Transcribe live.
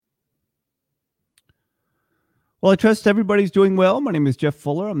Well, I trust everybody's doing well. My name is Jeff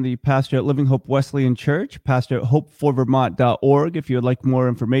Fuller. I'm the pastor at Living Hope Wesleyan Church, pastor at hopeforvermont.org. If you would like more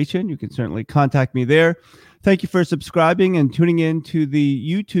information, you can certainly contact me there. Thank you for subscribing and tuning in to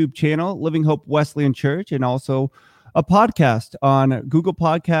the YouTube channel, Living Hope Wesleyan Church, and also a podcast on Google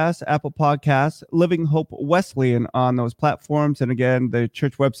Podcasts, Apple Podcasts, Living Hope Wesleyan on those platforms. And again, the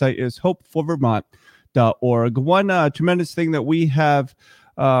church website is hopeforvermont.org. One tremendous thing that we have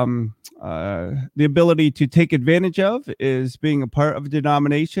the ability to take advantage of is being a part of a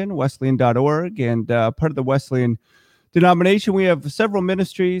denomination, Wesleyan.org, and part of the Wesleyan denomination. We have several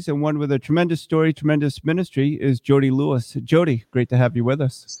ministries, and one with a tremendous story, tremendous ministry is Jody Lewis. Jody, great to have you with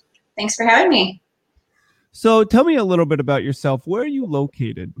us. Thanks for having me. So tell me a little bit about yourself. Where are you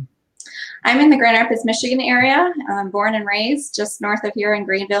located? I'm in the Grand Rapids, Michigan area. I'm born and raised just north of here in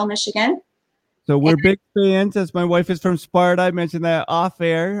Greenville, Michigan. So we're big fans, as my wife is from Sparta. I mentioned that off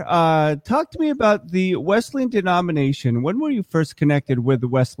air. Talk to me about the Wesleyan denomination. When were you first connected with the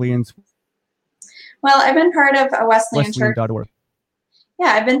Wesleyans? Well, I've been part of a Wesleyan church. Wesleyan.org.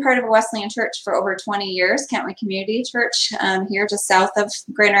 Yeah, I've been part of a Wesleyan church for over 20 years, Kentwood Community Church, here just south of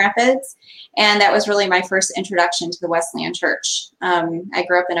Grand Rapids. And that was really my first introduction to the Wesleyan church. I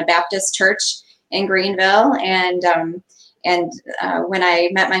grew up in a Baptist church in Greenville, and when I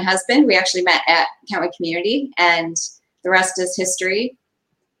met my husband, we actually met at Kentwood Community, and the rest is history.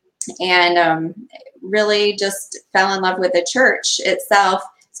 And really just fell in love with the church itself.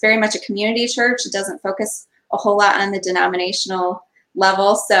 It's very much a community church. It doesn't focus a whole lot on the denominational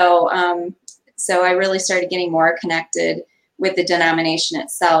level. So I really started getting more connected with the denomination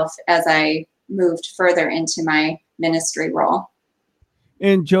itself as I moved further into my ministry role.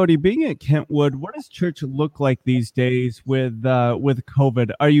 And Jody, being at Kentwood, what does church look like these days with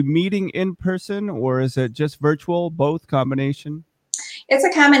COVID? Are you meeting in person, or is it just virtual? Both combination? It's a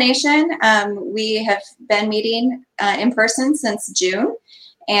combination. We have been meeting in person since June,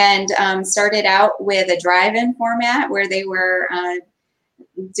 and started out with a drive-in format where they were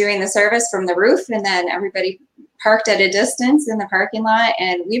doing the service from the roof, and then everybody parked at a distance in the parking lot,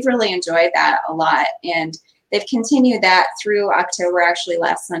 and we've really enjoyed that a lot. And they've continued that through October. Actually,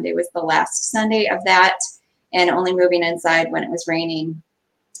 last Sunday was the last Sunday of that, and only moving inside when it was raining.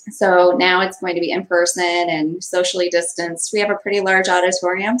 So now it's going to be in person and socially distanced. We have a pretty large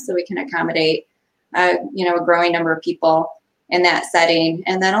auditorium, so we can accommodate a growing number of people in that setting.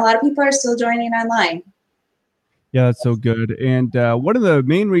 And then a lot of people are still joining online. Yeah, that's so good. And one of the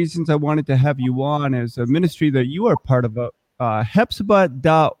main reasons I wanted to have you on is a ministry that you are part of,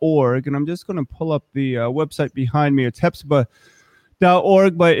 Hephzibah.org. And I'm just going to pull up the website behind me. It's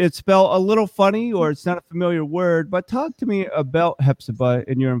Hephzibah.org, but it's spelled a little funny, or it's not a familiar word. But talk to me about Hephzibah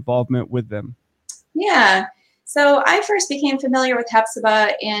and your involvement with them. Yeah. So I first became familiar with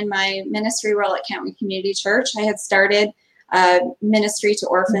Hephzibah in my ministry role at Kentwood Community Church. I had started ministry to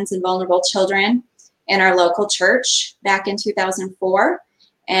orphans and vulnerable children in our local church back in 2004.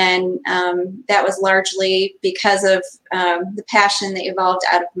 And that was largely because of the passion that evolved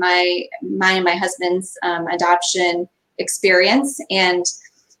out of mine and my husband's adoption experience. And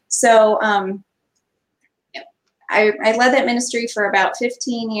so I led that ministry for about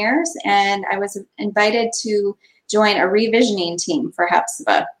 15 years, and I was invited to join a revisioning team for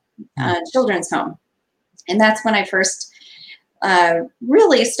Hephzibah Children's Home. And that's when I first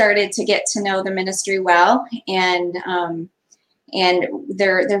really started to get to know the ministry well, and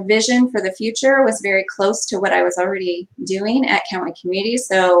their vision for the future was very close to what I was already doing at Kentwood Community.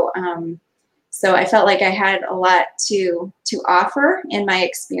 So I felt like I had a lot to offer in my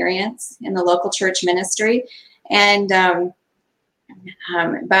experience in the local church ministry, and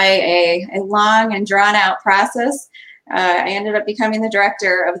by a long and drawn out process, I ended up becoming the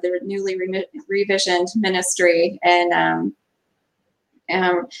director of the newly revisioned ministry, and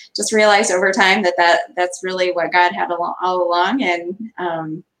just realized over time that's really what God had all along, and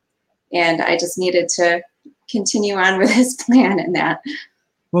I just needed to continue on with His plan in that.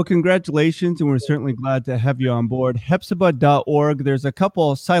 Well, congratulations, and we're certainly glad to have you on board. Hephzibah.org. There's a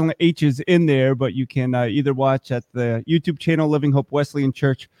couple silent H's in there, but you can either watch at the YouTube channel, Living Hope Wesleyan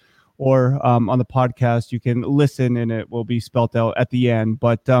Church, or on the podcast. You can listen, and it will be spelt out at the end.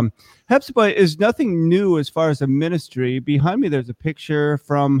 But Hephzibah is nothing new as far as a ministry. Behind me, there's a picture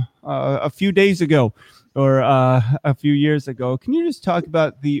from a few days ago, or a few years ago. Can you just talk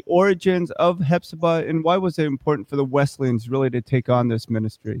about the origins of Hephzibah, and why was it important for the Wesleyans really to take on this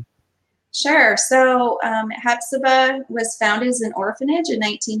ministry? Sure. So Hephzibah was founded as an orphanage in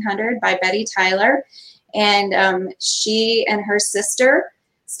 1900 by Betty Tyler, and she and her sister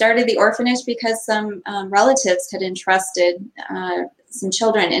started the orphanage because some relatives had entrusted some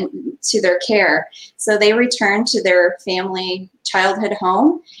children to their care. So they returned to their family childhood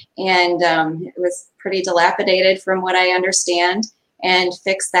home, and it was pretty dilapidated from what I understand, and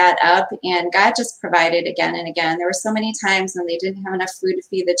fixed that up. And God just provided again and again. There were so many times when they didn't have enough food to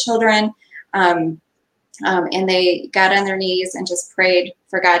feed the children. And they got on their knees and just prayed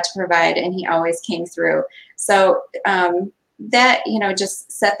for God to provide, and he always came through. So that,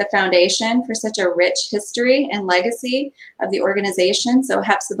 just set the foundation for such a rich history and legacy of the organization. So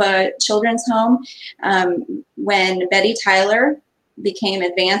Hephzibah Children's Home, when Betty Tyler became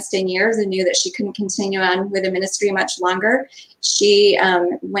advanced in years and knew that she couldn't continue on with the ministry much longer, she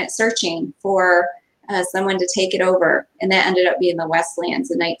went searching for someone to take it over, and that ended up being the Wesleyans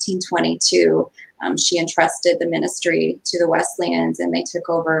in 1922. She entrusted the ministry to the Wesleyans, and they took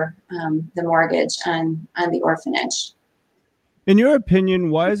over the mortgage on the orphanage. In your opinion,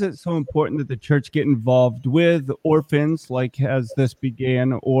 why is it so important that the church get involved with orphans, like as this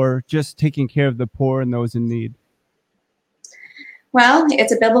began, or just taking care of the poor and those in need? Well,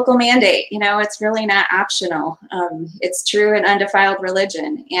 it's a biblical mandate. It's really not optional. It's true and undefiled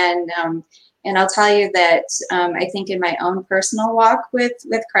religion. And I'll tell you that I think in my own personal walk with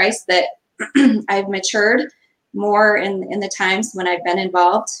Christ that I've matured more in the times when I've been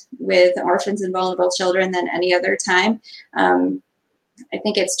involved with orphans and vulnerable children than any other time. I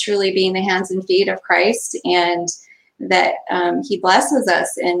think it's truly being the hands and feet of Christ, and that he blesses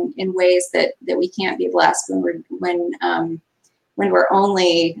us in ways that we can't be blessed when we're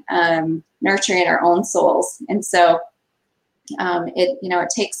only nurturing our own souls. And so it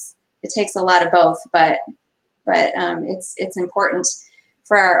takes a lot of both, but it's important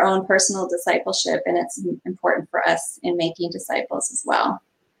for our own personal discipleship, and it's important for us in making disciples as well.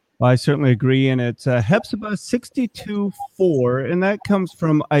 Well, I certainly agree, and it's Hephzibah 62:4, and that comes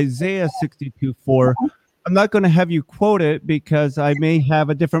from Isaiah 62:4. I'm not going to have you quote it because I may have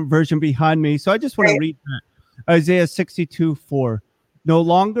a different version behind me, so I just want to read that. Isaiah 62:4. No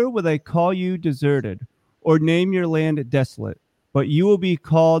longer will they call you deserted or name your land desolate, but you will be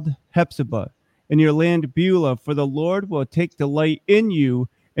called Hephzibah, and your land Beulah, for the Lord will take delight in you,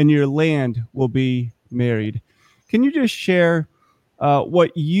 and your land will be married. Can you just share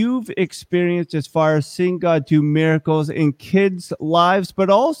what you've experienced as far as seeing God do miracles in kids' lives, but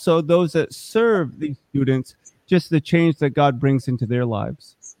also those that serve these students, just the change that God brings into their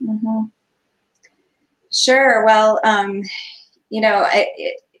lives? Mm-hmm. Sure. Well,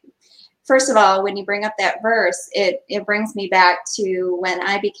 first of all, when you bring up that verse, it brings me back to when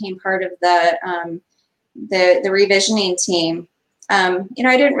I became part of the revisioning team. I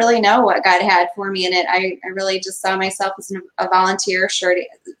didn't really know what God had for me in it. I really just saw myself as a volunteer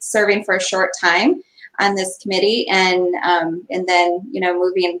serving for a short time on this committee, and then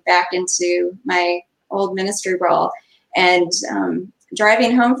moving back into my old ministry role, and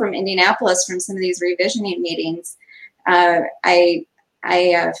driving home from Indianapolis from some of these revisioning meetings.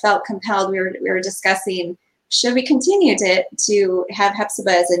 I felt compelled. We were discussing, should we continue to have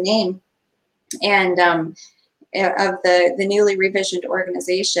Hephzibah as a name, and of the newly revisioned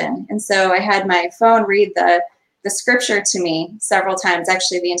organization. And so I had my phone read the scripture to me several times,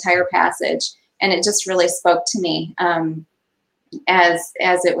 actually the entire passage, and it just really spoke to me as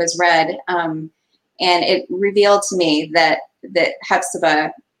it was read, and it revealed to me that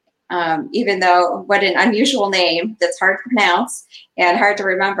Hephzibah, even though what an unusual name that's hard to pronounce and hard to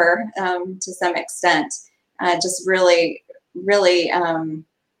remember to some extent, just really, really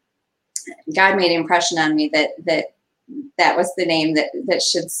God made an impression on me that was the name that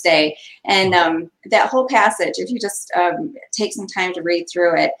should stay. And that whole passage, if you just take some time to read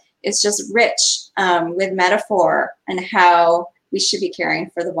through it, it's just rich with metaphor and how we should be caring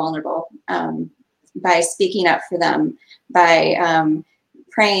for the vulnerable, by speaking up for them, by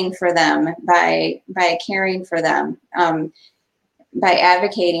praying for them, by caring for them, by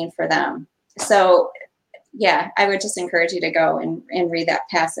advocating for them. So yeah, I would just encourage you to go and read that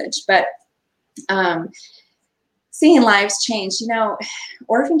passage. But seeing lives change,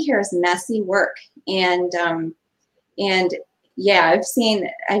 orphan care is messy work, and yeah, I've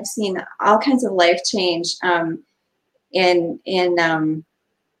seen all kinds of life change in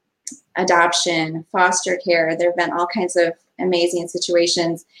adoption, foster care. There have been all kinds of amazing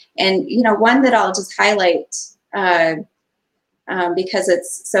situations, and one that I'll just highlight because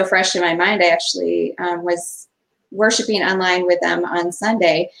it's so fresh in my mind. I actually was worshiping online with them on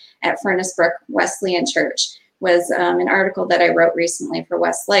Sunday at Furnace Brook Wesleyan Church. Was an article that I wrote recently for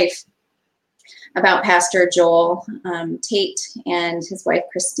Westlife about Pastor Joel Tate and his wife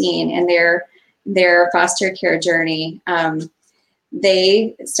Christine and their foster care journey.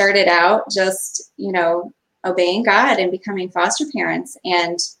 They started out just obeying God and becoming foster parents,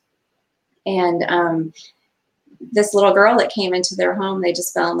 and And this little girl that came into their home, they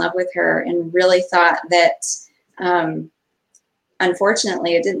just fell in love with her and really thought that,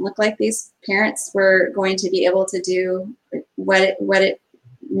 unfortunately, it didn't look like these parents were going to be able to do what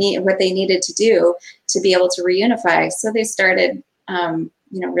they needed to do to be able to reunify. So they started,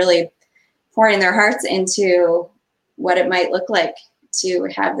 really pouring their hearts into what it might look like to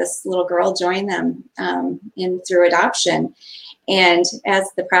have this little girl join them through adoption. And as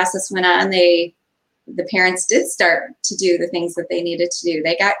the process went on, the parents did start to do the things that they needed to do.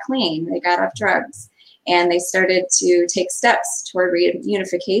 They got clean, they got off drugs, and they started to take steps toward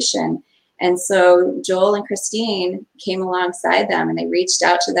reunification. And so Joel and Christine came alongside them, and they reached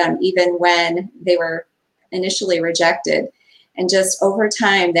out to them even when they were initially rejected. And just over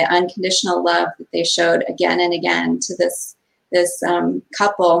time, the unconditional love that they showed again and again to this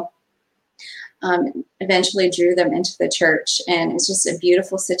couple eventually drew them into the church. And it's just a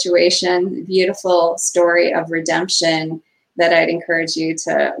beautiful situation, beautiful story of redemption that I'd encourage you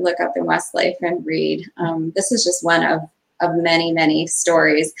to look up in Westlife and read. This is just one of many, many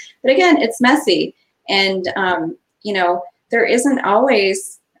stories. But again, it's messy. And, there isn't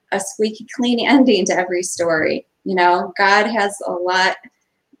always a squeaky clean ending to every story. God has a lot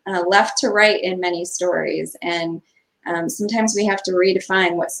left to write in many stories. And sometimes we have to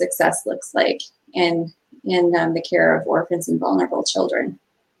redefine what success looks like in the care of orphans and vulnerable children.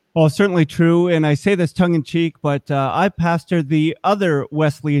 Well, certainly true. And I say this tongue in cheek, but I pastor the other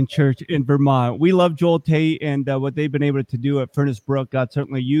Wesleyan church in Vermont. We love Joel Tate and what they've been able to do at Furnace Brook. God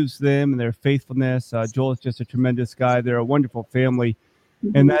certainly used them and their faithfulness. Joel is just a tremendous guy. They're a wonderful family.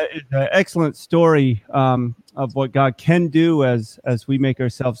 Mm-hmm. And that is an excellent story of what God can do as we make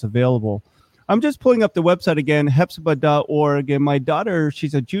ourselves available. I'm just pulling up the website again, Hephzibah.org. And my daughter,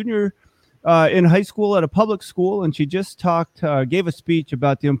 she's a junior in high school at a public school, and she just gave a speech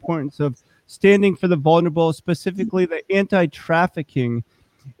about the importance of standing for the vulnerable, specifically the anti-trafficking.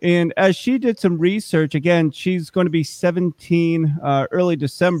 And as she did some research, again, she's going to be 17 early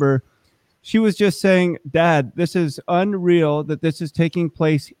December. She was just saying, Dad, this is unreal that this is taking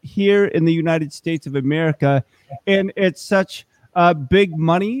place here in the United States of America. And it's such big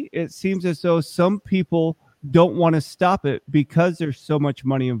money. It seems as though some people don't want to stop it because there's so much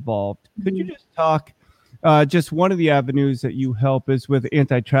money involved. Could you just talk, just one of the avenues that you help is with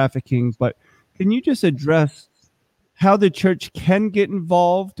anti-trafficking, but can you just address how the church can get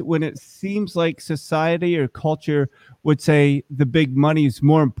involved when it seems like society or culture would say the big money is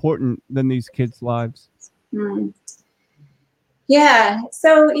more important than these kids' lives? Yeah.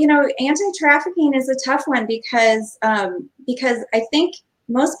 So, anti-trafficking is a tough one because I think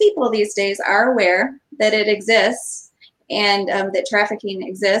most people these days are aware that it exists and that trafficking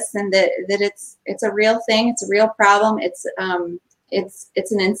exists and that it's a real thing. It's a real problem. It's an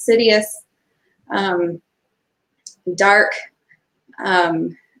insidious, dark,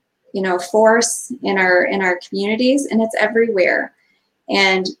 force in our communities, and it's everywhere.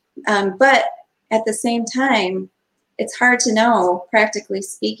 And but at the same time, it's hard to know, practically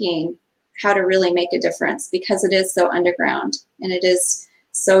speaking, how to really make a difference because it is so underground and it is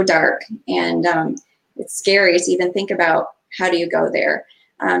so dark, and it's scary to even think about how do you go there.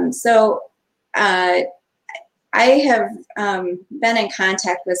 So I have been in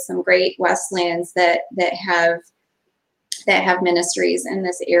contact with some great Wesleyans that have ministries in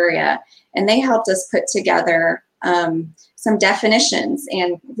this area, and they helped us put together some definitions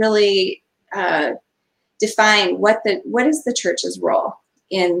and really define what is the church's role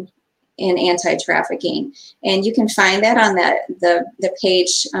in anti-trafficking. And you can find that on the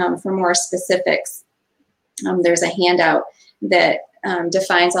page for more specifics. There's a handout that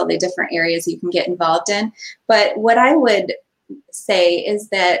defines all the different areas you can get involved in. But what I would say is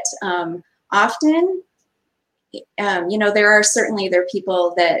that often, there are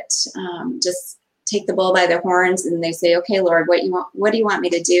people that just take the bull by the horns and they say, okay, Lord, what do you want me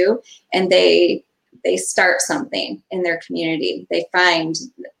to do? And they start something in their community. They find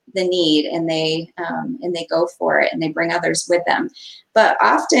the need and they go for it and they bring others with them. But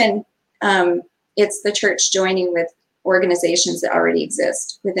often it's the church joining with organizations that already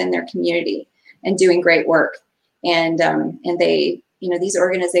exist within their community and doing great work. And they, these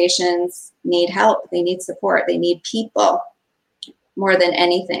organizations need help. They need support. They need people more than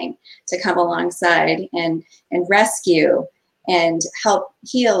anything to come alongside and rescue and help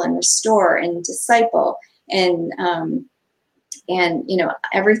heal and restore and disciple and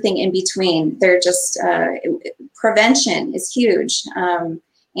everything in between. They're just prevention is huge.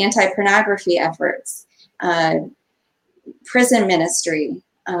 Anti-pornography efforts, prison ministry,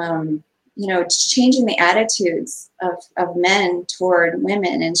 changing the attitudes of men toward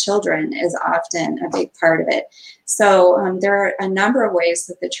women and children is often a big part of it. So there are a number of ways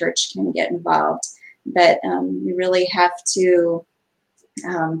that the church can get involved, but you really have to,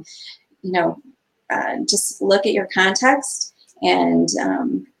 just look at your context and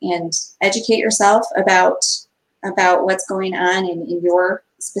educate yourself about what's going on in your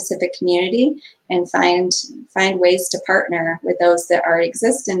specific community, and find ways to partner with those that already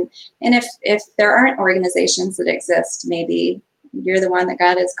exist. And if there aren't organizations that exist, maybe you're the one that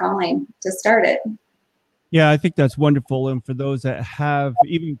God is calling to start it. Yeah, I think that's wonderful. And for those that have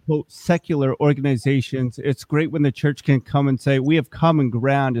even, quote, secular organizations, it's great when the church can come and say, we have common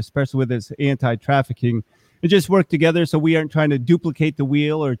ground, especially with this anti-trafficking, and just work together so we aren't trying to duplicate the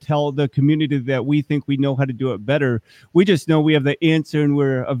wheel or tell the community that we think we know how to do it better. We just know we have the answer and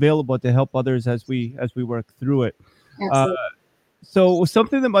we're available to help others as we work through it. So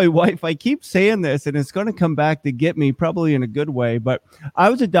something that my wife, I keep saying this, and it's going to come back to get me probably in a good way, but I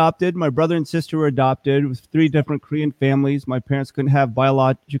was adopted. My brother and sister were adopted with 3 different Korean families. My parents couldn't have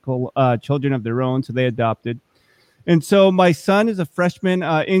biological children of their own, so they adopted. And so my son is a freshman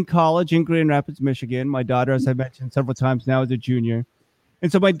in college in Grand Rapids, Michigan. My daughter, as I mentioned several times now, is a junior.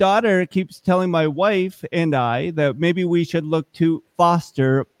 And so my daughter keeps telling my wife and I that maybe we should look to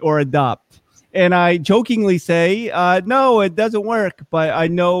foster or adopt. And I jokingly say, no, it doesn't work. But I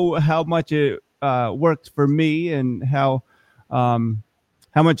know how much it works for me, and how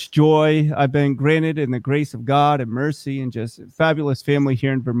much joy I've been granted in the grace of God and mercy, and just a fabulous family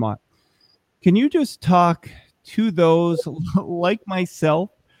here in Vermont. Can you just talk to those like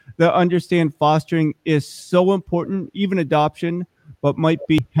myself that understand fostering is so important, even adoption, but might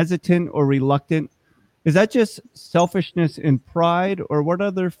be hesitant or reluctant? Is that just selfishness and pride, or what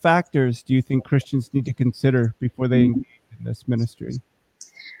other factors do you think Christians need to consider before they engage in this ministry?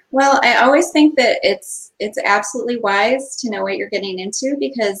 Well, I always think that it's absolutely wise to know what you're getting into,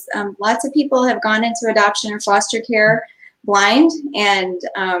 because lots of people have gone into adoption or foster care blind, and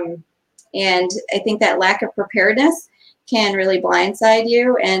I think that lack of preparedness can really blindside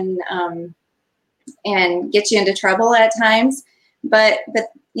you and get you into trouble at times. But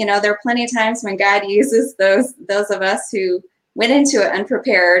there are plenty of times when God uses those of us who went into it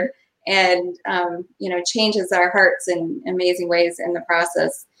unprepared, and changes our hearts in amazing ways in the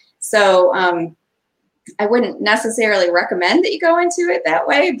process. So I wouldn't necessarily recommend that you go into it that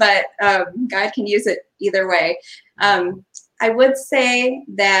way, but God can use it either way. I would say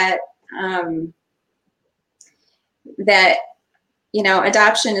that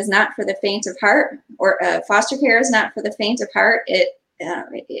adoption is not for the faint of heart, or foster care is not for the faint of heart.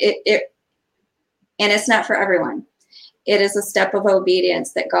 And it's not for everyone. It is a step of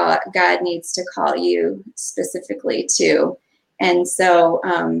obedience that God needs to call you specifically to. And so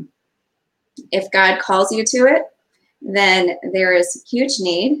if God calls you to it, then there is huge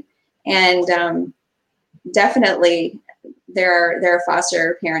need. And definitely there are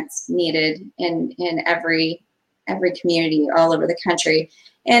foster parents needed in every community all over the country.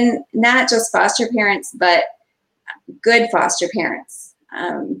 And not just foster parents, but good foster parents.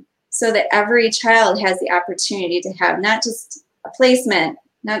 So that every child has the opportunity to have not just a placement,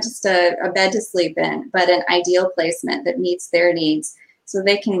 not just a bed to sleep in, but an ideal placement that meets their needs, so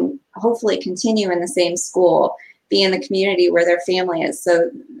they can hopefully continue in the same school, be in the community where their family is,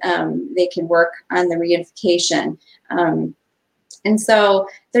 so they can work on the reunification. And so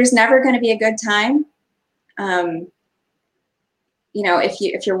there's never going to be a good time.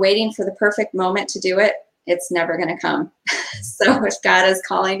 If you're waiting for the perfect moment to do it, it's never going to come. So if God is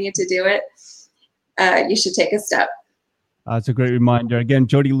calling you to do it, you should take a step. It's a great reminder. Again,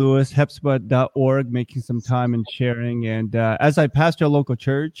 Jody Lewis, Hepzibah.org, making some time and sharing. And as I pastor a local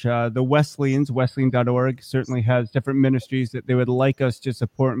church, the Wesleyans, Wesleyan.org, certainly has different ministries that they would like us to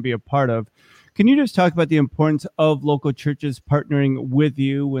support and be a part of. Can you just talk about the importance of local churches partnering with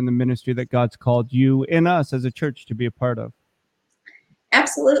you in the ministry that God's called you and us as a church to be a part of?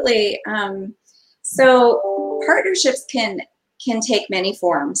 Absolutely. So partnerships can take many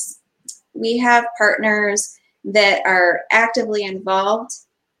forms. We have partners that are actively involved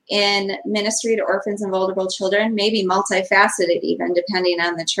in ministry to orphans and vulnerable children, maybe multifaceted even, depending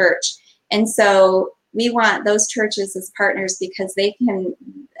on the church. And so we want those churches as partners because they can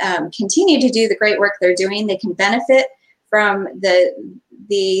continue to do the great work they're doing. They can benefit from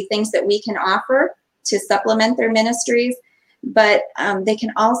the things that we can offer to supplement their ministries, but they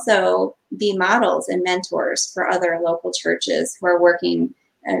can also be models and mentors for other local churches who are working,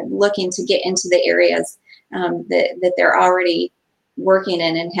 looking to get into the areas that they're already working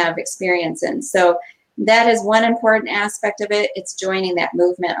in and have experience in. So that is one important aspect of it. It's joining that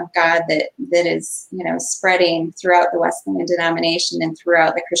movement of God that is, spreading throughout the Wesleyan denomination and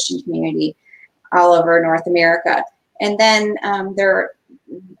throughout the Christian community all over North America. And then there,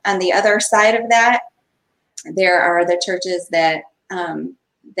 on the other side of that, there are the churches that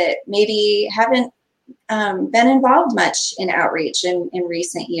maybe haven't been involved much in outreach in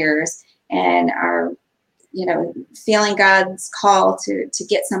recent years and are, feeling God's call to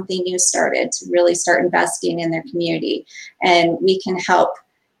get something new started, to really start investing in their community. And we can help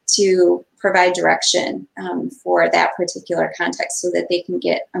to provide direction for that particular context so that they can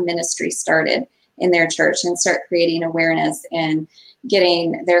get a ministry started in their church and start creating awareness and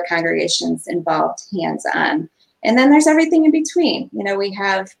getting their congregations involved hands-on. And then there's everything in between. We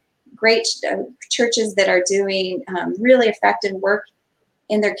have great churches that are doing really effective work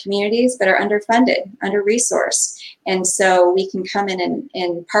in their communities, but are underfunded, under-resourced. And so we can come in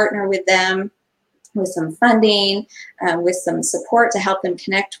and partner with them with some funding, with some support to help them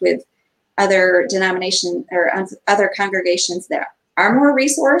connect with other denominations or other congregations that are more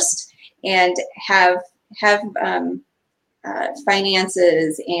resourced and have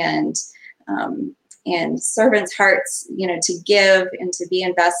finances and servants' hearts, to give and to be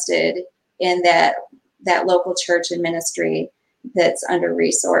invested in that local church and ministry that's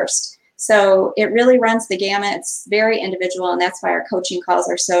under-resourced. So it really runs the gamut. It's very individual, and that's why our coaching calls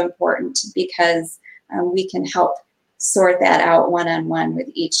are so important, because we can help sort that out one-on-one with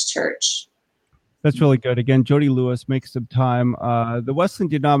each church. That's really good. Again, Jody Lewis makes some time. The Wesleyan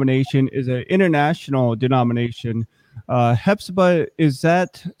denomination is an international denomination. Hephzibah, is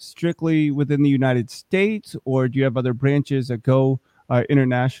that strictly within the United States, or do you have other branches that go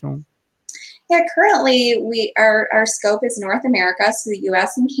international? Yeah, currently our scope is North America, so the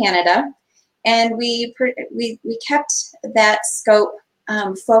U.S. and Canada, and we kept that scope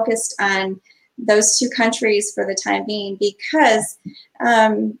focused on those two countries for the time being because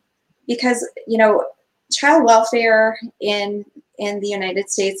child welfare in the United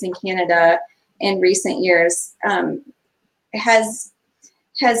States and Canada in recent years has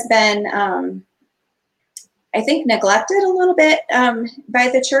been I think neglected a little bit by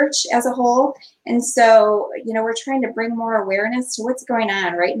the church as a whole. And so, we're trying to bring more awareness to what's going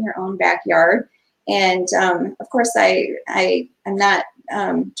on right in your own backyard. And of course, I'm not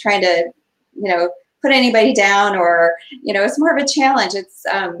trying to, put anybody down or, it's more of a challenge. It's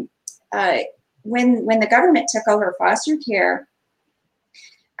when the government took over foster care,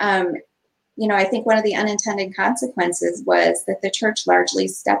 I think one of the unintended consequences was that the church largely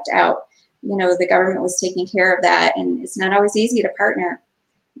stepped out. The government was taking care of that, and it's not always easy to partner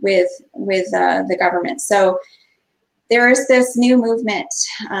with the government. So there is this new movement,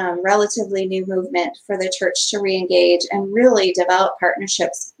 relatively new movement for the church to reengage and really develop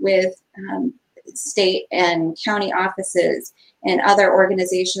partnerships with state and county offices and other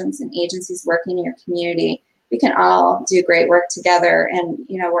organizations and agencies working in your community. We can all do great work together, and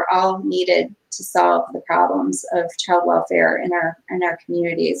we're all needed to solve the problems of child welfare in our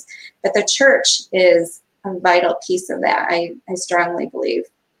communities. But the church is a vital piece of that. I strongly believe.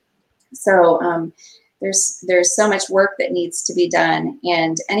 So there's so much work that needs to be done,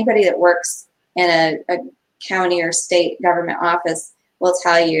 and anybody that works in a county or state government office will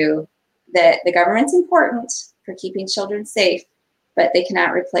tell you that the government's important for keeping children safe, but they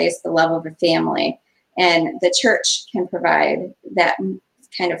cannot replace the love of a family. And the church can provide that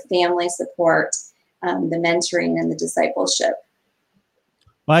kind of family support, the mentoring and the discipleship.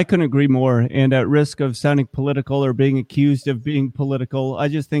 Well, I couldn't agree more. And at risk of sounding political or being accused of being political, I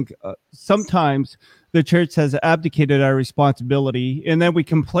just think sometimes the church has abdicated our responsibility. And then we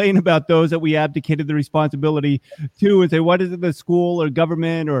complain about those that we abdicated the responsibility to and say, why doesn't the school or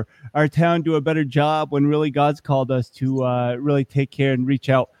government or our town do a better job, when really God's called us to really take care and reach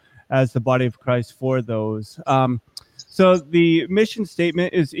out as the body of Christ for those. So the mission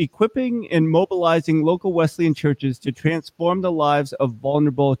statement is equipping and mobilizing local Wesleyan churches to transform the lives of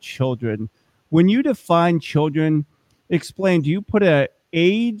vulnerable children. When you define children, explain, do you put an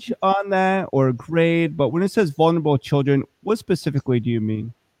age on that or a grade? But when it says vulnerable children, what specifically do you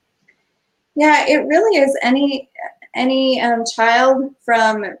mean? Yeah, it really is any child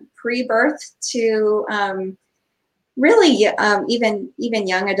from pre-birth to really even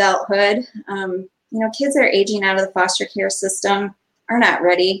young adulthood. Kids that are aging out of the foster care system are not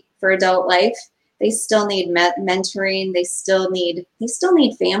ready for adult life. They still need mentoring. They still need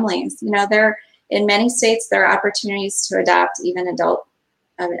families. There in many states there are opportunities to adopt even adult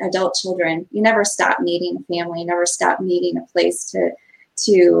children. You never stop needing a family. You never stop needing a place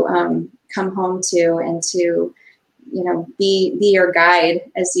to come home to and to be your guide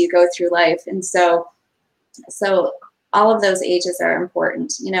as you go through life. And so So all of those ages are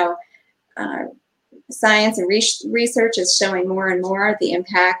important. Science and research is showing more and more the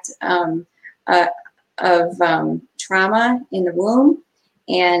impact of trauma in the womb.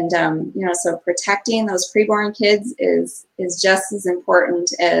 And, so protecting those preborn kids is just as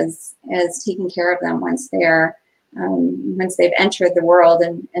important as taking care of them once they've entered the world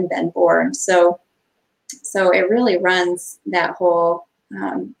and been born. So it really runs that whole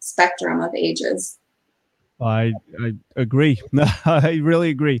spectrum of ages. I agree. I really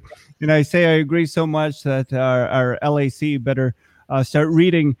agree. And I say I agree so much that our LAC better start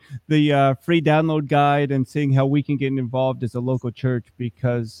reading the free download guide and seeing how we can get involved as a local church,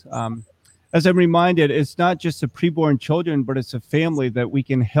 because as I'm reminded, it's not just the preborn children, but it's a family that we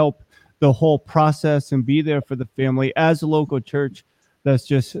can help the whole process and be there for the family as a local church. That's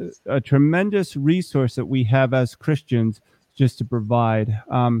just a tremendous resource that we have as Christians just to provide.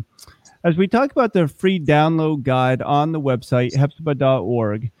 As we talk about the free download guide on the website,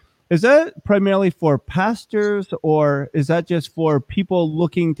 hepzibah.org, is that primarily for pastors, or is that just for people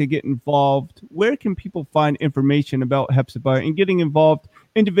looking to get involved? Where can people find information about Hepzibah and getting involved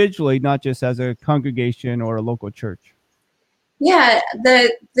individually, not just as a congregation or a local church? Yeah,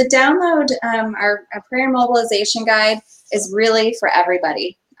 the download, our prayer mobilization guide is really for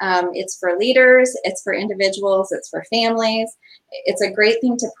everybody. It's for leaders, it's for individuals, it's for families. It's a great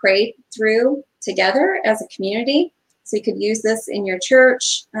thing to pray through together as a community. So you could use this in your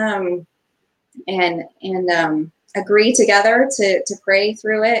church and agree together to pray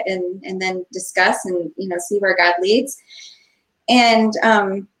through it and then discuss and see where God leads. And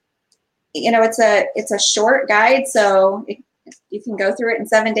it's a short guide, so you can go through it in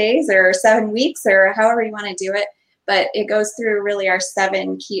 7 days or 7 weeks or however you want to do it. But it goes through really our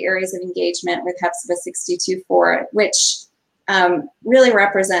 7 key areas of engagement with Hepzibah 62.4, which really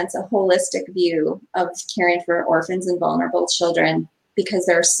represents a holistic view of caring for orphans and vulnerable children, because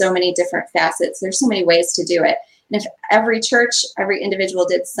there are so many different facets. There's so many ways to do it. And if every church, every individual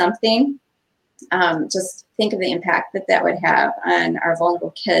did something, just think of the impact that would have on our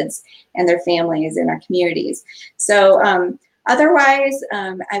vulnerable kids and their families and our communities. So otherwise,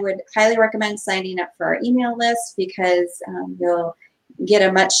 I would highly recommend signing up for our email list, because you'll get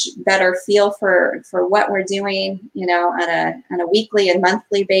a much better feel for what we're doing, on a weekly and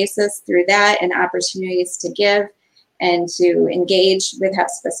monthly basis through that, and opportunities to give and to engage with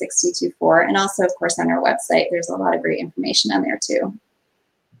Hepzibah 62.4. And also, of course, on our website, there's a lot of great information on there too.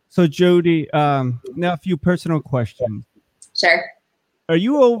 So Jody, now a few personal questions. Sure. Are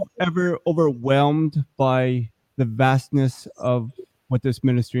you ever overwhelmed by the vastness of what this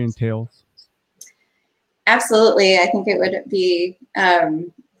ministry entails? Absolutely. I think it would be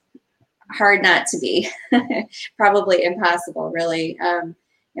hard not to be. Probably impossible, really.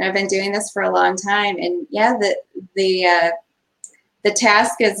 I've been doing this for a long time, and the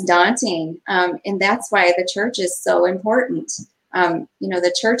task is daunting, and that's why the church is so important.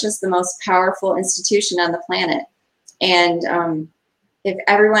 The church is the most powerful institution on the planet, and if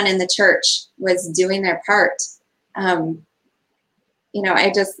everyone in the church was doing their part, I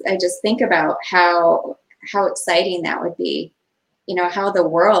just think about how exciting that would be. How the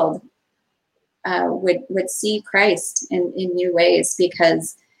world would see Christ in new ways,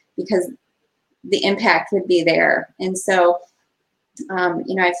 because the impact would be there. And so,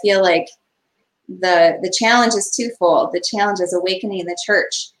 I feel like the challenge is twofold. The challenge is awakening the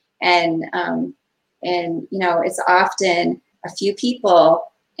church, and it's often a few people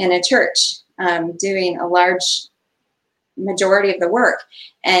in a church doing a large majority of the work,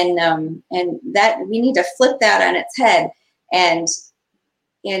 and that we need to flip that on its head and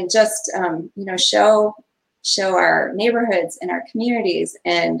just show our neighborhoods and our communities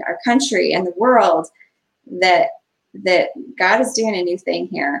and our country and the world that God is doing a new thing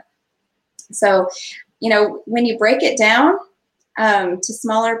here. So, when you break it down to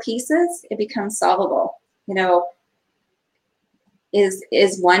smaller pieces, it becomes solvable.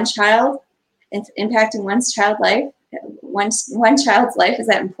 Is one child impacting one's child life? One child's life, is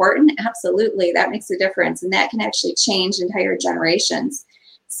that important? Absolutely, that makes a difference, and that can actually change entire generations.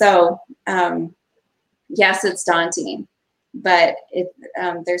 So, yes, it's daunting, but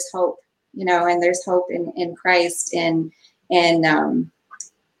there's hope, and there's hope in Christ and the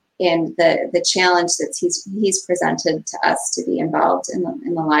challenge that he's presented to us to be involved in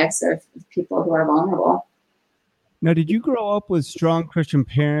the lives of people who are vulnerable. Now, did you grow up with strong Christian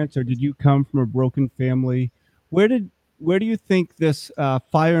parents, or did you come from a broken family? Where do you think this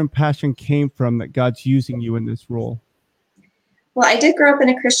fire and passion came from that God's using you in this role? Well, I did grow up in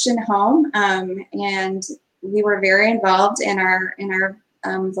a Christian home, and we were very involved in our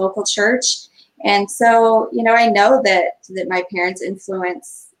local church. And so, I know that my parents'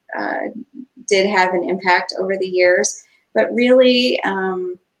 influence did have an impact over the years, but really,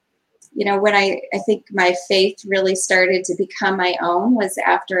 when I think my faith really started to become my own was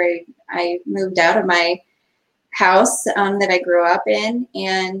after I moved out of my house that I grew up in,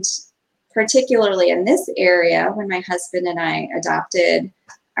 and particularly in this area when my husband and I adopted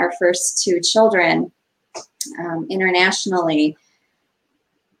our first two children internationally.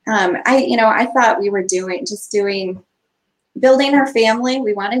 I thought we were building our family.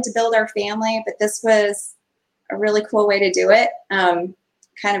 We wanted to build our family, but this was a really cool way to do it.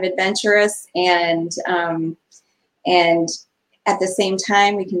 Kind of adventurous, and at the same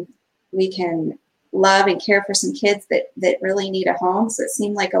time, we can love and care for some kids that really need a home. So it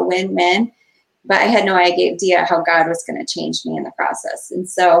seemed like a win-win, but I had no idea how God was going to change me in the process. And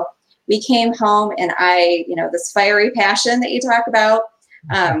so we came home, and this fiery passion that you talk about,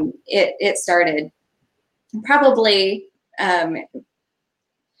 it started probably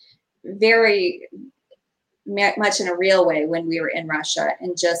very much in a real way when we were in Russia,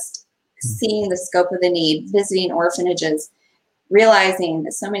 and just seeing the scope of the need, visiting orphanages, realizing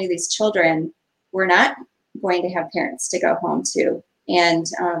that so many of these children were not going to have parents to go home to, and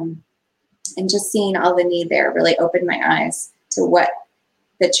just seeing all the need there really opened my eyes to what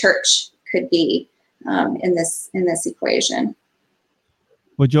the church could be in this equation.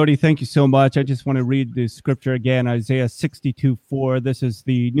 Well, Jody, thank you so much. I just want to read the scripture again, Isaiah 62:4. This is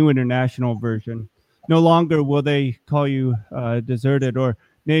the New International Version. No longer will they call you deserted or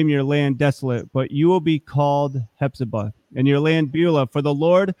name your land desolate, but you will be called Hephzibah, and your land Beulah, for the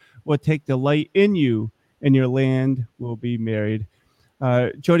Lord will take delight in you, and your land will be married.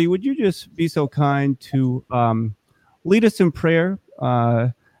 Jody, would you just be so kind to lead us in prayer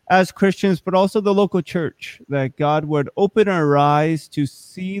as Christians, but also the local church, that God would open our eyes to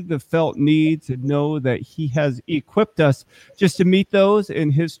see the felt needs and know that he has equipped us just to meet those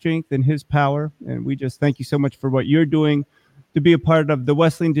in his strength and his power. And we just thank you so much for what you're doing to be a part of the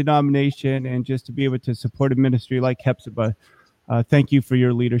Wesleyan denomination and just to be able to support a ministry like Hephzibah. Thank you for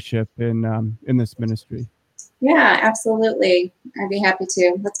your leadership in this ministry. Yeah, absolutely. I'd be happy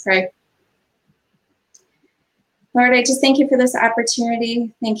to. Let's pray. Lord, I just thank you for this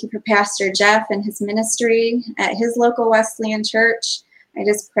opportunity. Thank you for Pastor Jeff and his ministry at his local Wesleyan church. I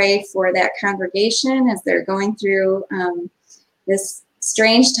just pray for that congregation as they're going through this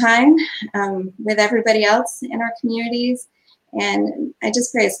strange time with everybody else in our communities. And I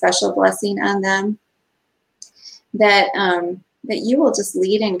just pray a special blessing on them, that you will just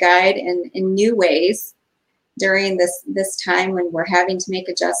lead and guide in new ways during this time when we're having to make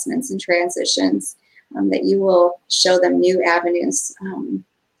adjustments and transitions. That you will show them new avenues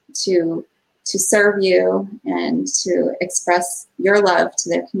to serve you and to express your love to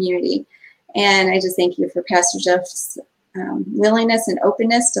their community. And I just thank you for Pastor Jeff's willingness and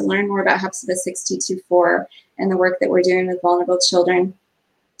openness to learn more about Hephzibah 62:4 and the work that we're doing with vulnerable children.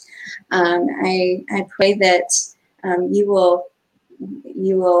 I pray that you will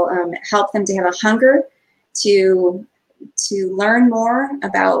help them to have a hunger to learn more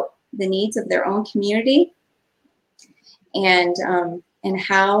about the needs of their own community, and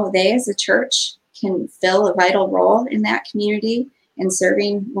how they as a church can fill a vital role in that community in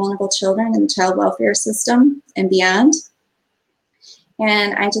serving vulnerable children in the child welfare system and beyond.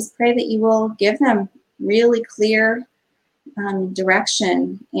 And I just pray that you will give them really clear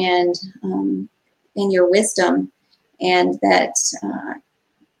direction and in your wisdom, and that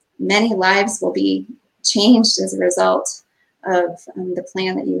many lives will be changed as a result of the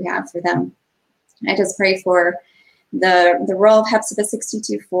plan that you have for them. I just pray for the role of Hephzibah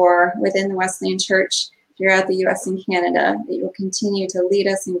 62:4 within the Wesleyan Church throughout the U.S. and Canada, that you will continue to lead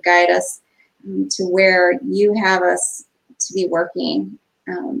us and guide us to where you have us to be working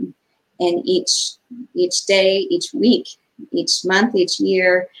in each day, each week, each month, each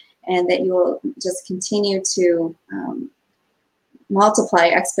year, and that you will just continue to multiply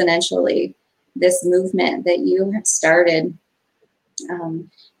exponentially this movement that you have started,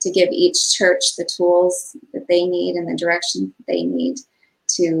 to give each church the tools that they need and the direction that they need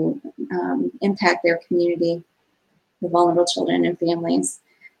to impact their community, the vulnerable children and families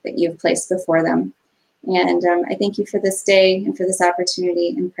that you've placed before them. And I thank you for this day and for this opportunity,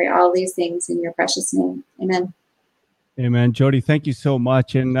 and pray all these things in your precious name. Amen. Amen. Jody, thank you so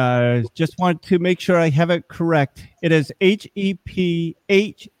much. And just want to make sure I have it correct. It is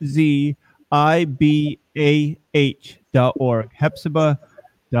HEPHZIBAH.org,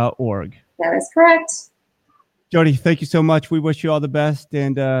 Hephzibah.org. That is correct. Jody, thank you so much. We wish you all the best.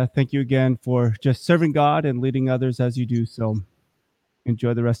 And thank you again for just serving God and leading others as you do. So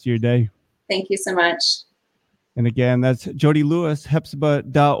enjoy the rest of your day. Thank you so much. And again, that's Jody Lewis,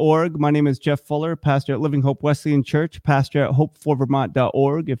 Hephzibah.org. My name is Jeff Fuller, pastor at Living Hope Wesleyan Church, pastor at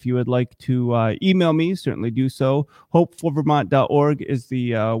hopeforvermont.org. If you would like to email me, certainly do so. Hopeforvermont.org is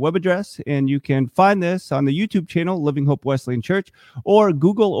the web address, and you can find this on the YouTube channel, Living Hope Wesleyan Church, or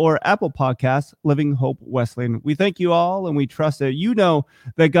Google or Apple Podcasts, Living Hope Wesleyan. We thank you all, and we trust that you know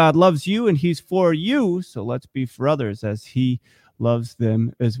that God loves you and he's for you, so let's be for others as he loves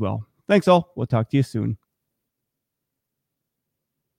them as well. Thanks all. We'll talk to you soon.